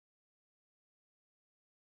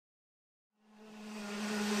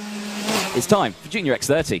It's time for Junior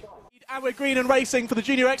X30. And we're green and racing for the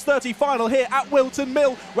Junior X30 final here at Whilton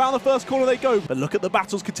Mill. Round the first corner they go. But look at the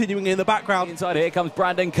battles continuing in the background. Inside here comes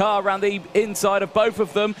Brandon Carr around the inside of both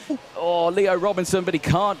of them. Oh, Leo Robinson, but he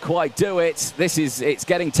can't quite do it. It's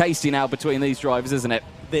getting tasty now between these drivers, isn't it?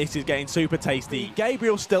 This is getting super tasty.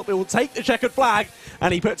 Gabriel Stilp will take the checkered flag,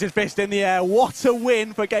 and he puts his fist in the air. What a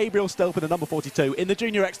win for Gabriel Stilp in the number 42 in the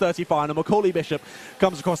Junior X30 final. Macaulay Bishop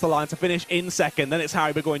comes across the line to finish in second. Then it's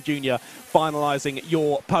Harry Burgoyne Jr. finalising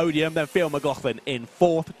your podium. Then Phil McLaughlin in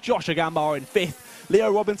fourth. Josh Agambar in fifth. Leo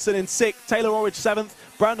Robinson in sixth. Taylor Orridge seventh.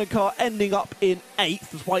 Brandon Carr ending up in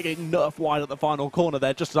eighth, despite getting nerfed wide at the final corner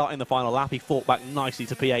there, just starting the final lap. He fought back nicely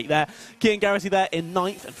to P8 there. Cian Garrity there in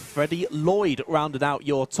ninth, and Freddie Lloyd rounded out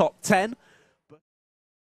your top 10.